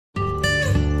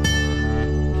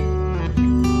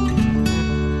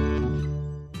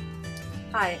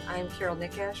Hi, I'm Carol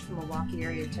Nickasch from Milwaukee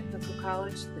Area Technical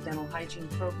College, the Dental Hygiene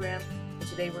program, and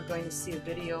today we're going to see a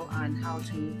video on how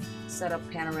to set up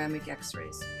panoramic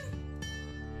x-rays.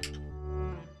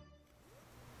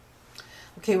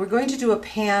 Okay, we're going to do a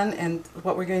pan, and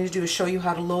what we're going to do is show you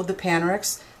how to load the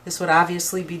Panorex. This would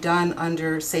obviously be done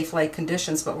under safe light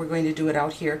conditions, but we're going to do it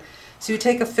out here. So you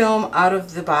take a film out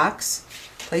of the box,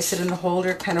 place it in the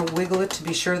holder, kind of wiggle it to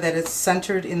be sure that it's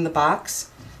centered in the box.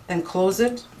 Then close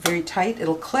it very tight,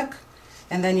 it'll click,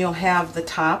 and then you'll have the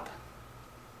top,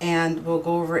 and we'll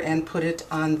go over and put it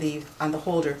on the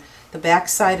holder. The back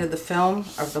side of the film,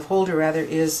 or the holder rather,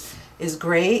 is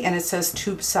gray, and it says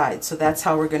tube side, so that's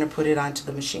how we're going to put it onto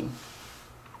the machine.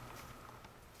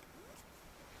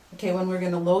 Okay, when we're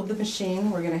going to load the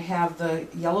machine, we're going to have the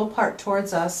yellow part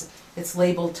towards us. It's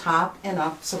labeled top and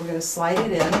up, so we're going to slide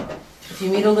it in. If you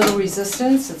meet a little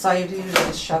resistance, it's all you do is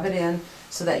just shove it in,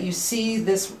 so that you see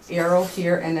this arrow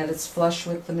here and that it's flush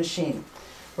with the machine.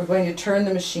 We're going to turn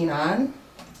the machine on,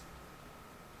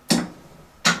 and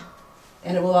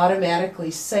it will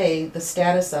automatically say the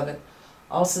status of it.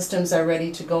 All systems are ready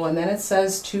to go, and then it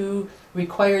says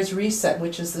requires reset,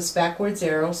 which is this backwards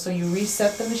arrow, so you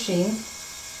reset the machine.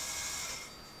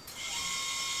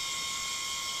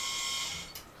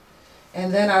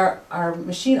 And then our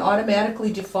machine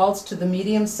automatically defaults to the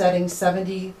medium setting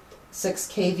 76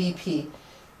 kVp.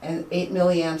 And 8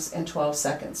 milliamps and 12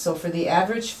 seconds. So for the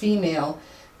average female,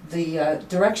 the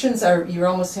directions are, you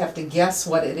almost have to guess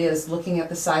what it is looking at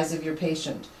the size of your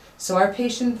patient. So our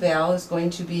patient Val is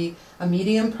going to be a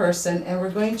medium person, and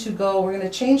we're going to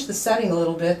change the setting a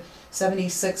little bit.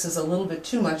 76 is a little bit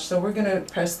too much, so we're going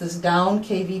to press this down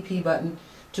kVp button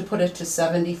to put it to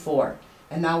 74.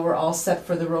 And now we're all set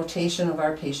for the rotation of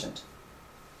our patient.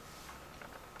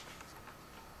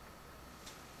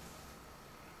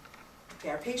 Okay,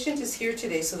 our patient is here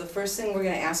today, so the first thing we're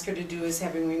going to ask her to do is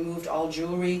having removed all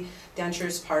jewelry,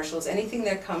 dentures, partials, anything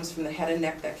that comes from the head and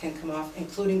neck that can come off,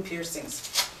 including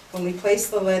piercings. When we place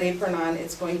the lead apron on,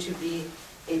 it's going to be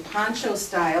a poncho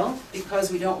style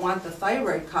because we don't want the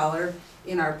thyroid collar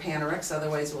in our Panorex,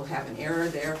 otherwise we'll have an error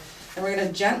there. And we're going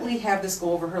to gently have this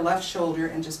go over her left shoulder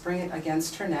and just bring it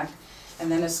against her neck,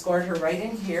 and then escort her right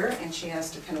in here, and she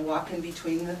has to kind of walk in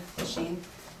between the machine.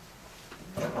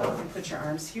 You can put your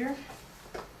arms here.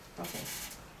 Okay,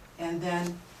 and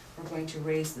then we're going to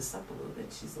raise this up a little bit.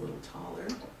 She's a little taller.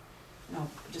 No,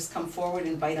 just come forward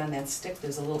and bite on that stick.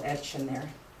 There's a little edge in there,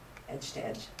 edge to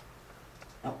edge.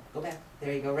 No, go back.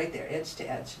 There you go, right there, edge to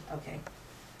edge. Okay,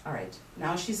 all right.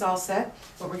 Now she's all set.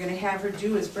 What we're going to have her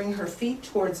do is bring her feet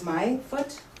towards my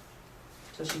foot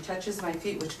so she touches my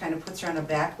feet, which kind of puts her on a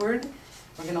backward.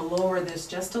 We're going to lower this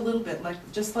just a little bit,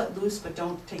 just let loose, but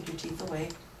don't take your teeth away.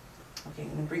 Okay,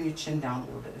 and then bring your chin down a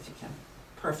little bit if you can.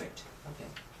 Perfect. Okay.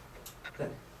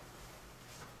 Good.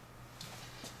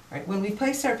 All right, when we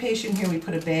place our patient here, we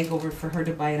put a bag over for her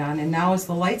to bite on, and now as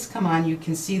the lights come on, you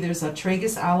can see there's a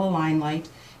tragus ala line light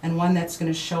and one that's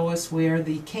going to show us where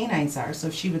the canines are. So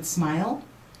if she would smile,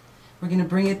 we're going to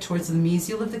bring it towards the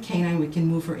mesial of the canine. We can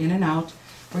move her in and out.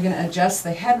 We're going to adjust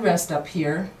the headrest up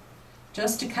here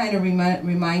just to kind of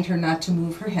remind her not to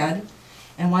move her head.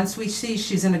 And once we see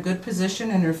she's in a good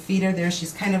position and her feet are there,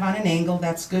 she's kind of on an angle,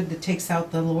 that's good. That takes out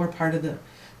the lower part of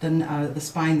the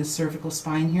spine, the cervical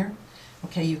spine here.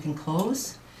 Okay, you can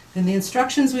close. Then the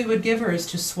instructions we would give her is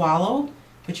to swallow,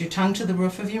 put your tongue to the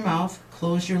roof of your mouth,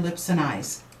 close your lips and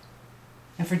eyes.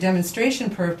 And for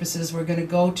demonstration purposes, we're going to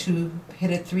go to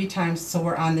hit it 3 times so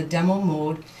we're on the demo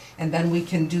mode, and then we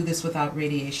can do this without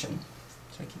radiation.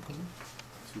 Should I keep going?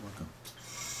 You're welcome.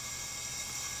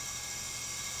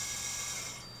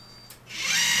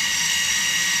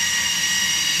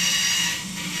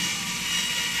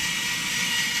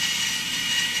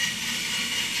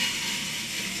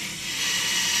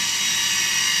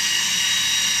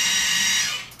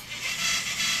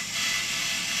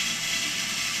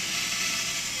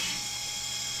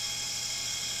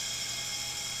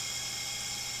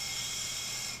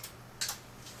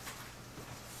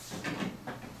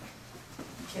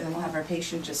 Okay, then we'll have our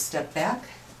patient just step back,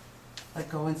 let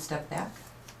go and step back.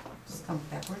 Just come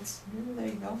backwards. There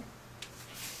you go.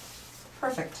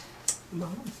 Perfect.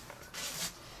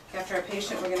 After our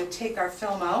patient, we're going to take our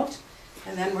film out,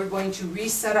 and then we're going to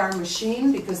reset our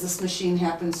machine because this machine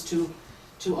happens to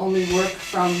only work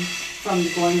from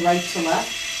going right to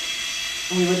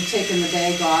left. And we would have taken the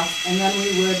bag off, and then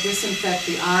we would disinfect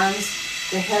the arms,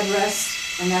 the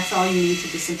headrest, and that's all you need to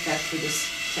disinfect for this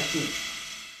technique.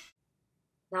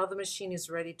 Now the machine is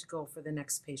ready to go for the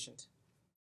next patient.